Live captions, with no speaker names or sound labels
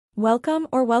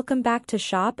Welcome back to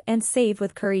Shop and Save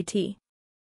with Curry Tea.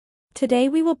 Today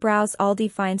we will browse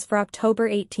Aldi finds for October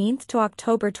 18th to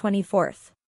October 24th.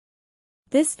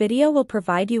 This video will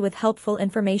provide you with helpful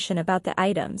information about the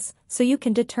items, so you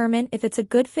can determine if it's a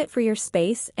good fit for your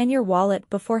space and your wallet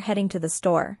before heading to the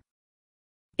store.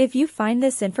 If you find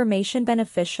this information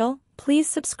beneficial, please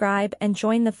subscribe and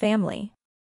join the family.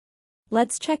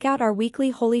 Let's check out our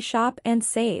weekly Holy Shop and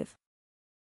Save.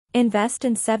 Invest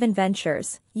in 7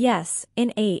 ventures, yes,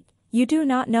 in 8, you do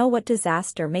not know what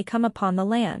disaster may come upon the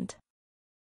land.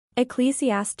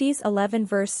 Ecclesiastes 11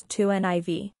 verse 2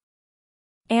 NIV.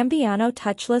 Ambiano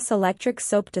Touchless Electric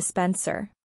Soap Dispenser.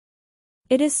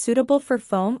 It is suitable for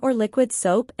foam or liquid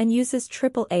soap and uses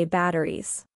AAA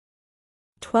batteries.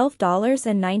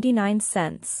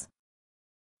 $12.99.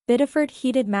 Biddeford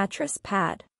Heated Mattress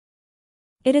Pad.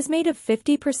 It is made of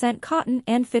 50% cotton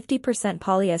and 50%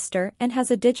 polyester and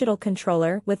has a digital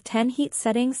controller with 10 heat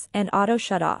settings and auto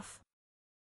shut-off.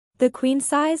 The queen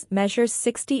size measures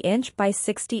 60 inch by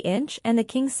 60 inch and the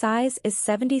king size is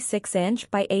 76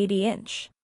 inch by 80 inch.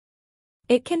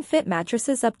 It can fit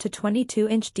mattresses up to 22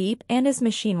 inch deep and is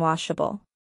machine washable.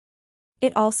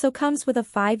 It also comes with a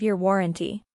 5-year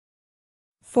warranty.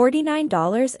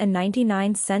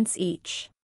 $49.99 each.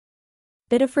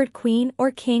 Biddeford Queen or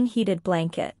King Heated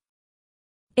Blanket.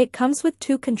 It comes with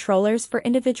 2 controllers for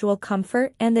individual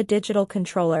comfort and the digital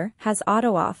controller has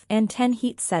auto-off and 10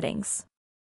 heat settings.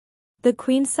 The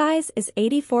queen size is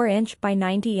 84 inch by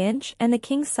 90 inch and the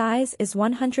king size is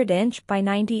 100 inch by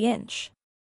 90 inch.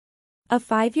 A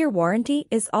 5-year warranty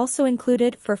is also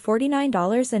included for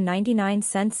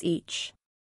 $49.99 each.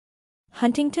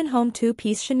 Huntington Home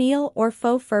 2-piece chenille or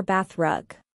faux fur bath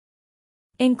rug.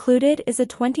 Included is a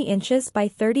 20 inches by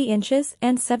 30 inches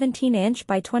and 17 inch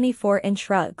by 24 inch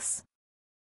rugs.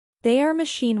 They are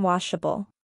machine washable.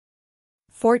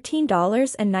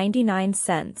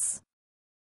 $14.99.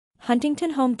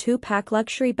 Huntington Home 2-pack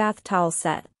luxury bath towel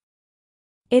set.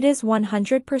 It is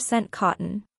 100%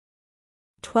 cotton.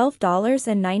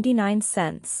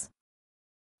 $12.99.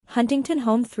 Huntington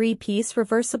Home 3-piece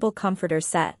reversible comforter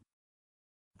set.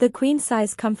 The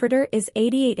queen-size comforter is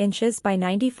 88 inches by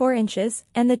 94 inches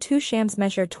and the 2 shams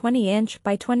measure 20 inch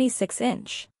by 26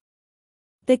 inch.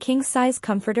 The king-size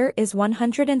comforter is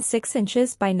 106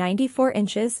 inches by 94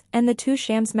 inches and the 2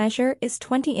 shams measure is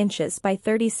 20 inches by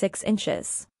 36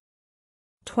 inches.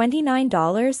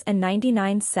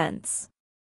 $29.99.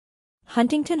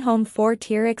 Huntington Home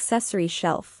 4-tier accessory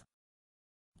shelf.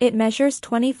 It measures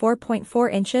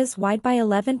 24.4 inches wide by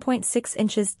 11.6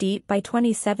 inches deep by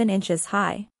 27 inches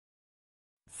high.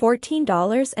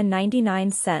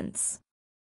 $14.99.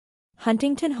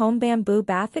 Huntington Home Bamboo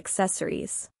Bath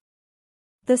Accessories.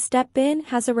 The step bin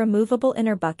has a removable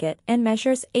inner bucket and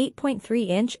measures 8.3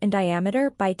 inch in diameter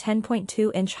by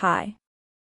 10.2 inch high.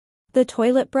 The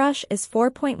toilet brush is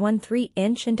 4.13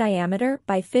 inch in diameter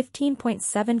by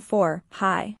 15.74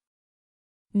 high.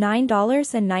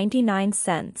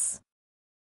 $9.99.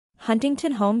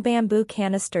 Huntington Home Bamboo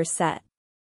Canister Set.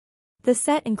 The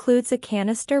set includes a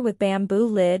canister with bamboo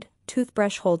lid,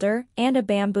 toothbrush holder, and a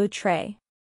bamboo tray.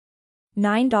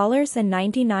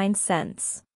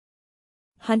 $9.99.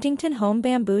 Huntington Home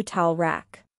Bamboo Towel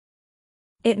Rack.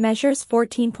 It measures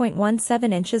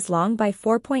 14.17 inches long by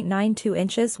 4.92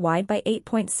 inches wide by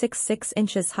 8.66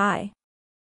 inches high.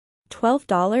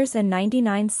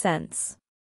 $12.99.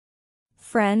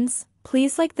 Friends,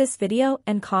 please like this video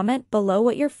and comment below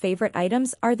what your favorite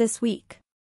items are this week.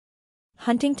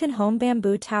 Huntington Home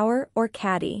Bamboo Tower or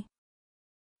Caddy.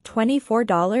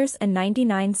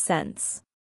 $24.99.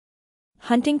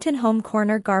 Huntington Home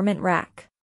Corner Garment Rack.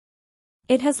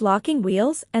 It has locking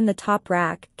wheels and the top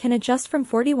rack can adjust from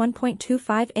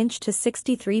 41.25 inch to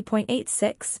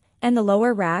 63.86, and the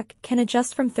lower rack can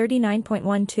adjust from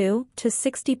 39.12 to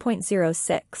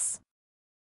 60.06.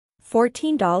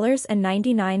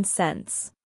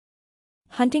 $14.99.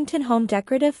 Huntington Home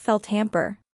Decorative Felt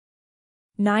Hamper.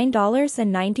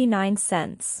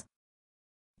 $9.99.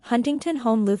 Huntington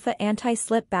Home Loofah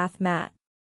Anti-Slip Bath Mat.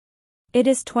 It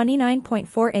is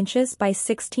 29.4 inches by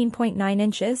 16.9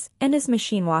 inches and is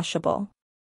machine washable.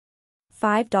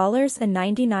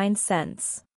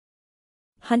 $5.99.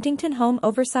 Huntington Home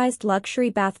Oversized Luxury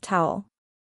Bath Towel.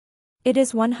 It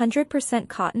is 100%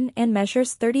 cotton and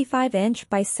measures 35 inch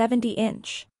by 70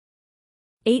 inch.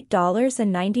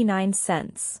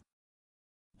 $8.99.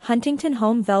 Huntington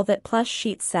Home Velvet Plush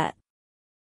Sheet Set.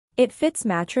 It fits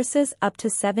mattresses up to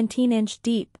 17 inch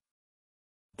deep.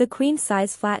 The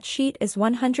queen-size flat sheet is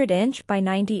 100 inch by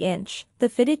 90 inch, the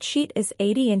fitted sheet is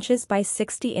 80 inches by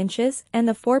 60 inches and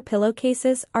the 4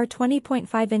 pillowcases are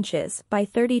 20.5 inches by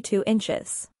 32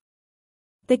 inches.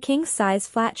 The king-size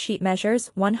flat sheet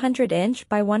measures 100 inch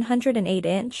by 108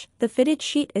 inch, the fitted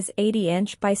sheet is 80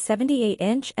 inch by 78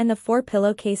 inch and the 4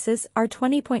 pillowcases are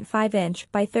 20.5 inch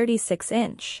by 36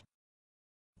 inch.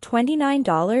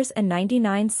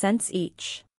 $29.99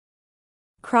 each.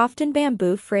 Crofton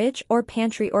Bamboo Fridge or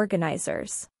Pantry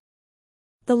Organizers.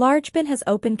 The large bin has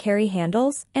open carry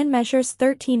handles and measures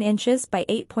 13 inches by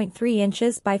 8.3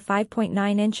 inches by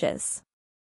 5.9 inches.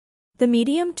 The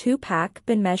medium 2-pack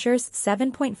bin measures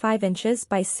 7.5 inches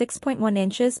by 6.1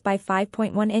 inches by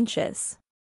 5.1 inches.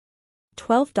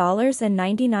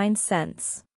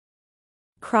 $12.99.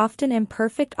 Crofton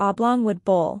Imperfect Oblong Wood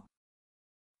Bowl.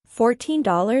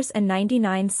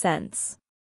 $14.99.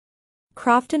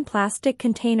 Crofton Plastic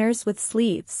Containers with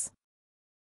Sleeves.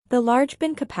 The large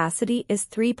bin capacity is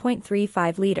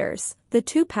 3.35 liters, the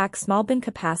 2-pack small bin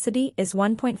capacity is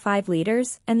 1.5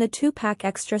 liters, and the 2-pack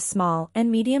extra small and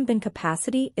medium bin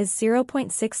capacity is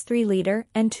 0.63 liter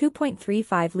and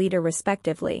 2.35 liter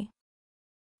respectively.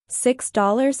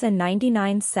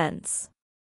 $6.99.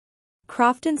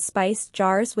 Crofton Spice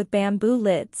Jars with Bamboo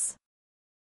Lids.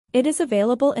 It is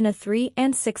available in a 3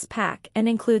 and 6-pack and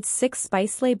includes 6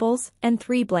 spice labels and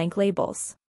 3 blank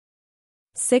labels.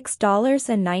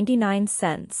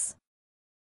 $6.99.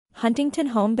 Huntington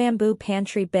Home Bamboo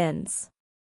Pantry Bins.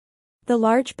 The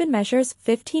large bin measures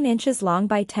 15 inches long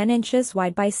by 10 inches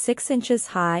wide by 6 inches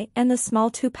high and the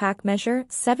small 2-pack measure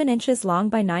 7 inches long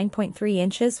by 9.3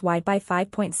 inches wide by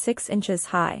 5.6 inches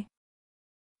high.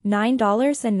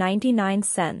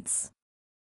 $9.99.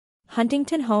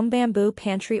 Huntington Home Bamboo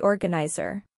Pantry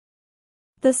Organizer.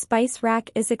 The spice rack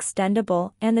is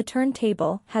extendable and the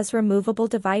turntable has removable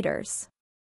dividers.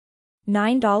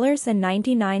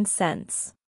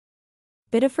 $9.99.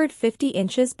 Biddeford 50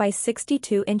 inches by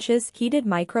 62 inches heated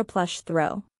micro plush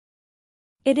throw.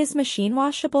 It is machine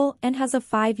washable and has a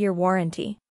 5-year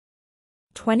warranty.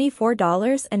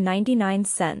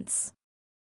 $24.99.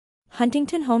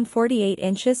 Huntington Home 48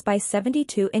 inches by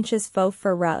 72 inches faux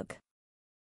fur rug.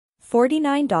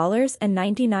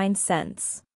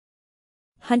 $49.99.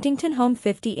 Huntington Home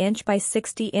 50 inch by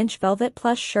 60 inch velvet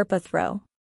plush Sherpa throw.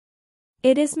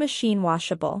 It is machine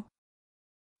washable.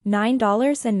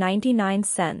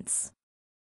 $9.99.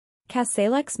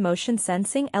 Casalex Motion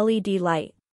Sensing LED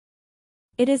Light.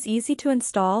 It is easy to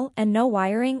install and no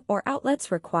wiring or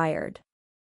outlets required.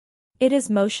 It is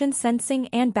motion sensing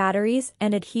and batteries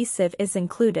and adhesive is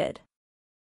included.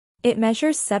 It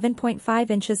measures 7.5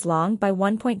 inches long by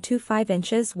 1.25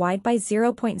 inches wide by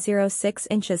 0.06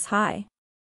 inches high.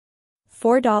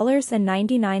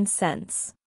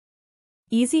 $4.99.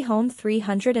 Easy Home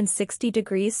 360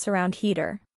 degrees surround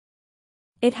heater.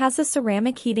 It has a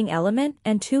ceramic heating element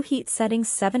and 2 heat settings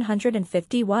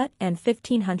 750 watt and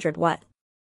 1500 watt.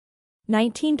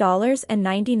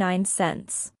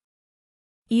 $19.99.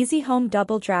 Easy Home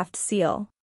Double Draft Seal.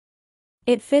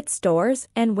 It fits doors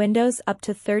and windows up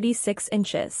to 36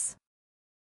 inches.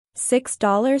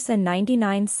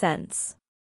 $6.99.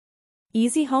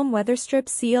 Easy Home Weather Strip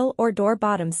Seal or Door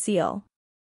Bottom Seal.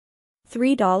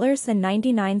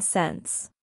 $3.99.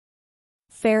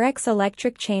 Ferex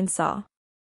Electric Chainsaw.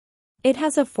 It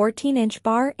has a 14-inch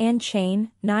bar and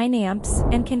chain, 9 amps,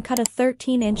 and can cut a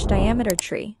 13-inch diameter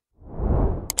tree.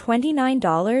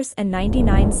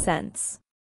 $29.99.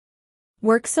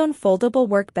 WorkZone Foldable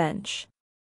Workbench.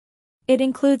 It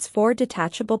includes 4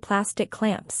 detachable plastic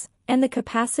clamps, and the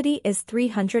capacity is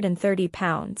 330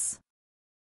 pounds.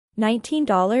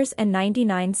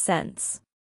 $19.99.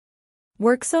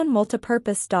 WorkZone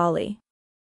Multipurpose Dolly.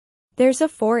 There's a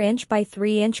 4-inch by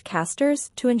 3-inch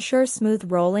casters to ensure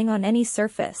smooth rolling on any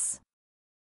surface.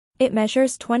 It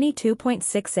measures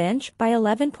 22.6 inch by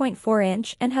 11.4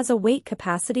 inch and has a weight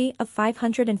capacity of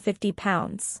 550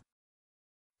 pounds.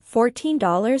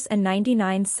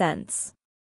 $14.99.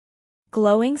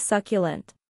 Glowing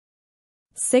Succulent.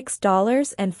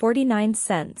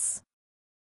 $6.49.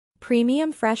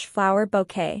 Premium Fresh Flower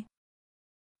Bouquet.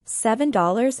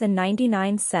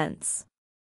 $7.99.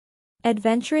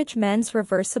 Adventurage Men's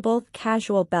Reversible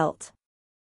Casual Belt.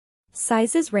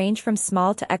 Sizes range from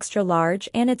small to extra large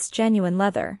and it's genuine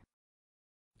leather.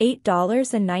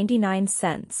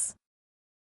 $8.99.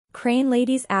 Crane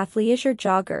Ladies Athleisure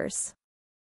Joggers.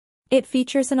 It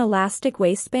features an elastic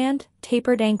waistband,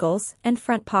 tapered ankles, and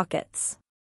front pockets.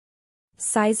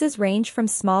 Sizes range from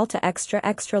small to extra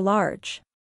large.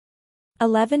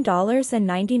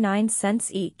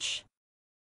 $11.99 each.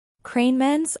 Crane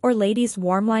Men's or Ladies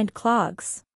Warm-Lined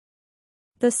Clogs.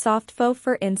 The soft faux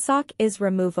fur insock is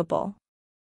removable.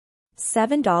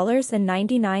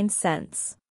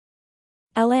 $7.99.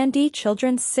 L&D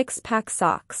Children's 6-pack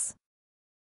Socks.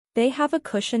 They have a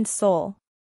cushioned sole.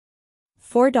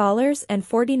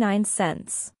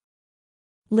 $4.49.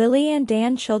 Lily and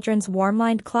Dan Children's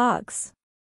Warm-Lined Clogs.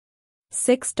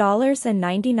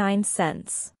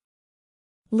 $6.99.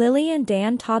 Lily and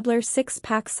Dan Toddler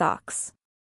 6-Pack Socks.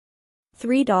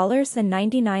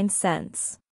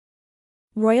 $3.99.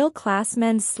 Royal Class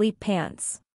Men's Sleep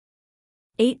Pants.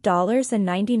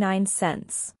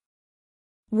 $8.99.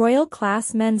 Royal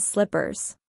Class Men's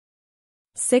Slippers.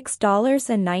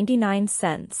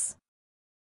 $6.99.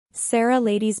 Sarah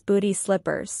Ladies Booty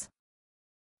Slippers.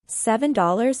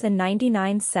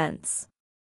 $7.99.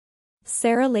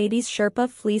 Sarah Ladies Sherpa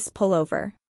Fleece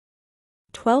Pullover.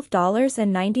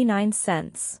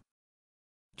 $12.99.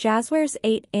 Jazzwares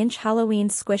 8-inch Halloween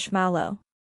Squishmallow.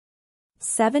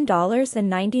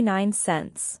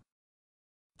 $7.99.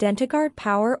 Dentiguard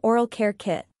Power Oral Care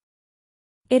Kit.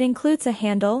 It includes a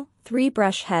handle, 3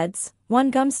 brush heads,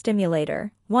 1 gum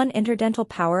stimulator, 1 interdental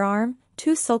power arm,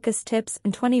 2 sulcus tips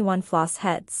and 21 floss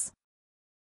heads.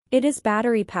 It is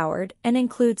battery-powered and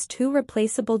includes 2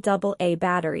 replaceable AA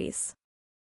batteries.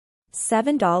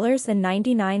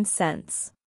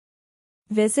 $7.99.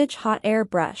 Visage Hot Air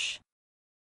Brush.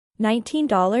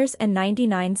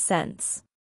 $19.99.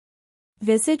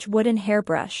 Visage Wooden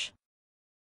Hairbrush.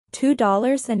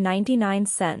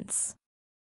 $2.99.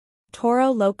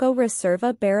 Toro Loco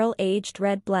Reserva Barrel Aged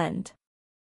Red Blend.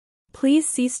 Please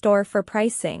see store for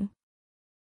pricing.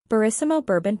 Barissimo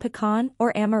Bourbon Pecan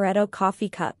or Amaretto Coffee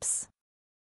Cups.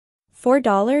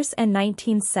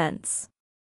 $4.19.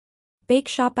 Bake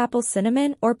Shop Apple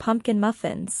Cinnamon or Pumpkin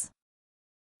Muffins.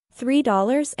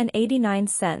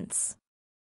 $3.89.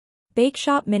 Bake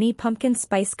Shop Mini Pumpkin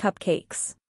Spice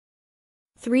Cupcakes.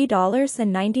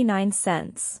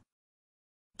 $3.99.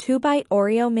 2-Bite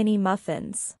Oreo Mini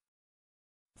Muffins.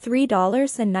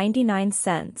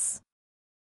 $3.99.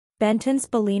 Benton's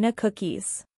Bellina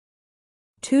Cookies.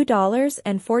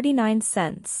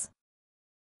 $2.49.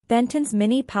 Benton's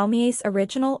Mini Palmiers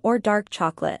Original or Dark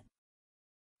Chocolate.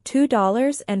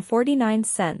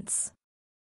 $2.49.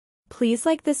 Please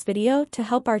like this video to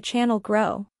help our channel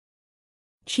grow.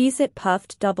 Cheez-It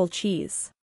Puffed Double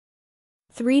Cheese.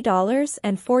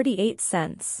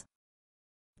 $3.48.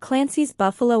 Clancy's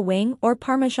Buffalo Wing or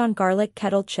Parmesan Garlic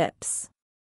Kettle Chips.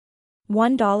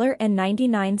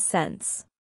 $1.99.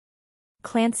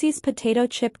 Clancy's Potato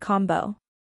Chip Combo.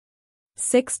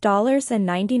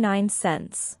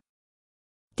 $6.99.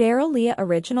 Darryl Lea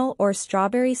Original or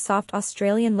Strawberry Soft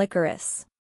Australian Licorice.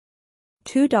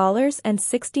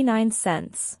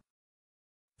 $2.69.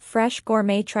 Fresh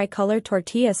Gourmet Tricolor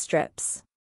Tortilla Strips.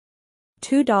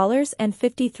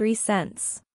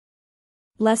 $2.53.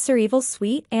 Lesser Evil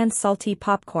Sweet and Salty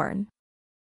Popcorn.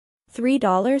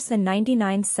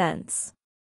 $3.99.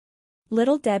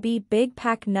 Little Debbie Big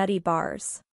Pack Nutty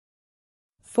Bars.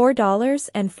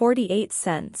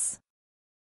 $4.48.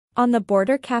 On the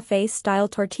Border Cafe Style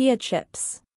Tortilla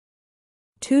Chips.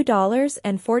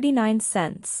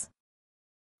 $2.49.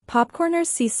 Popcorners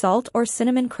Sea Salt or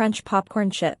Cinnamon Crunch Popcorn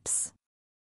Chips.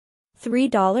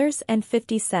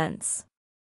 $3.50.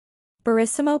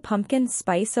 Barissimo Pumpkin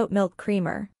Spice Oat Milk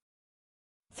Creamer.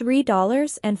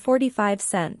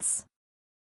 $3.45.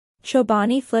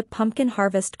 Chobani Flip Pumpkin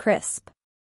Harvest Crisp.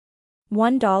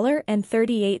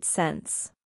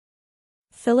 $1.38.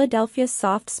 Philadelphia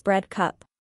Soft Spread Cup.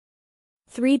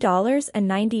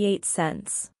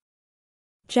 $3.98.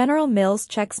 General Mills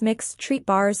Chex Mix Treat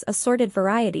Bars Assorted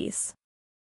Varieties.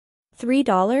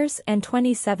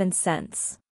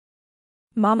 $3.27.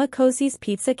 Mama Cozy's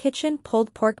Pizza Kitchen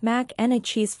Pulled Pork Mac and a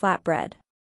Cheese Flatbread.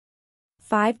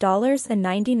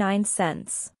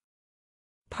 $5.99.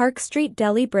 Park Street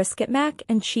Deli Brisket Mac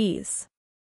and Cheese.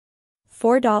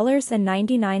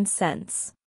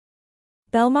 $4.99.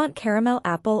 Belmont Caramel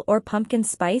Apple or Pumpkin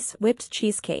Spice Whipped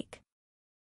Cheesecake.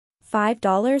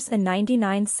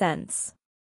 $5.99.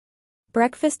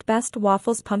 Breakfast Best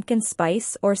Waffles Pumpkin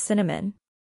Spice or Cinnamon.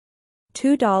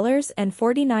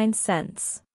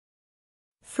 $2.49.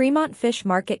 Fremont Fish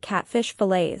Market Catfish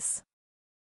Fillets.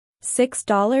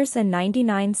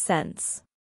 $6.99.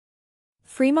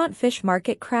 Fremont Fish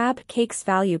Market Crab Cakes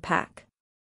Value Pack.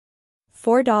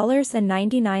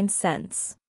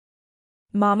 $4.99.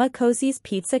 Mama Cozy's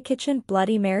Pizza Kitchen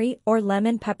Bloody Mary or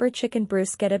Lemon Pepper Chicken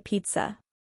Bruschetta Pizza.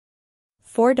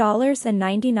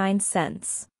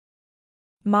 $4.99.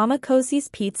 Mama Cozy's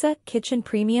Pizza Kitchen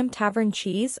Premium Tavern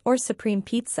Cheese or Supreme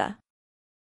Pizza.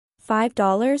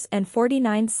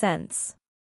 $5.49.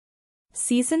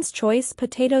 Season's Choice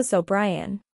Potatoes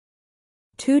O'Brien.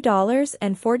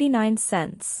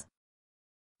 $2.49.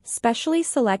 Specially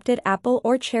Selected Apple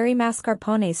or Cherry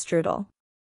Mascarpone Strudel.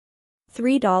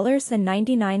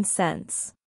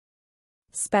 $3.99.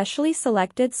 Specially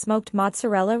selected smoked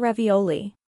mozzarella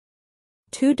ravioli.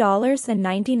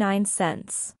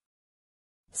 $2.99.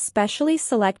 Specially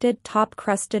selected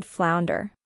top-crusted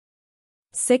flounder.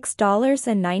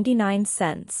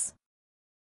 $6.99.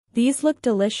 These look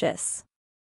delicious.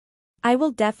 I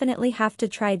will definitely have to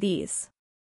try these.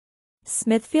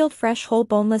 Smithfield fresh whole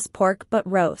boneless pork butt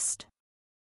roast.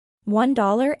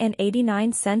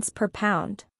 $1.89 per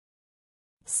pound.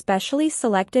 Specially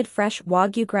selected fresh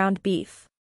Wagyu ground beef.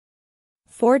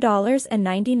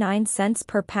 $4.99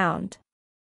 per pound.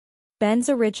 Ben's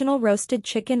original roasted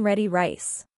chicken ready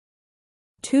rice.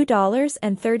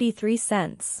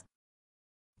 $2.33.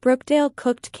 Brookdale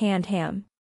cooked canned ham.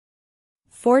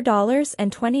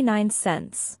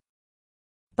 $4.29.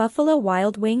 Buffalo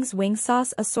Wild Wings wing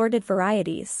sauce assorted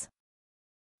varieties.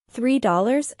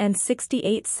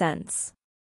 $3.68.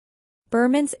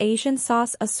 Berman's Asian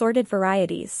sauce assorted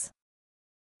varieties.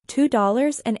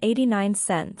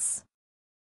 $2.89.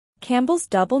 Campbell's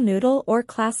Double Noodle or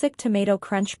Classic Tomato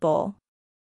Crunch Bowl.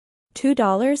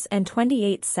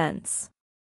 $2.28.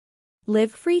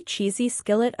 Live Free Cheesy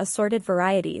Skillet assorted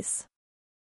varieties.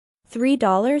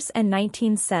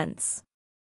 $3.19.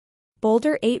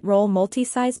 Boulder 8-roll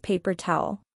multi-size paper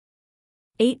towel.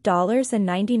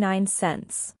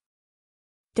 $8.99.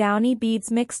 Downy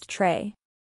Beads mixed tray.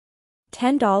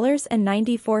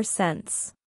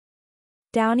 $10.94.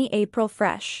 Downy April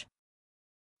Fresh.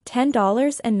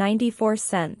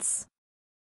 $10.94.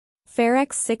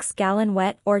 Fairx 6-gallon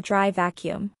wet or dry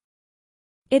vacuum.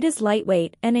 It is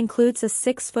lightweight and includes a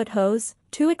 6-foot hose,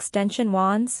 2 extension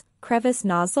wands, crevice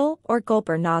nozzle or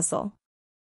gulper nozzle.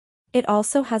 It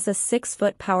also has a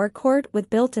 6-foot power cord with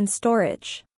built-in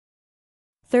storage.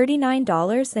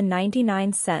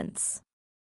 $39.99.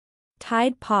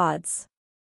 Tide Pods.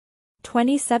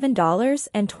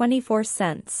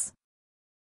 $27.24.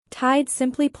 Tide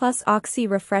Simply Plus Oxy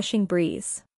Refreshing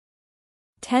Breeze.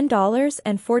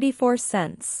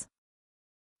 $10.44.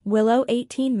 Willow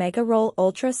 18 Mega Roll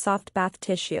Ultra Soft Bath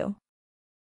Tissue.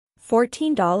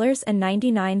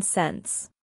 $14.99.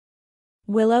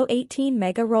 Willow 18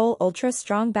 Mega Roll Ultra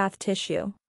Strong Bath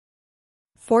Tissue.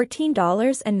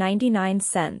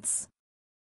 $14.99.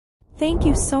 Thank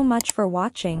you so much for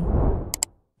watching.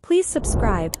 Please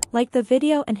subscribe, like the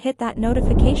video and hit that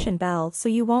notification bell so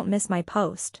you won't miss my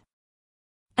post.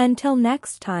 Until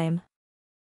next time.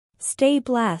 Stay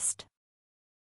blessed.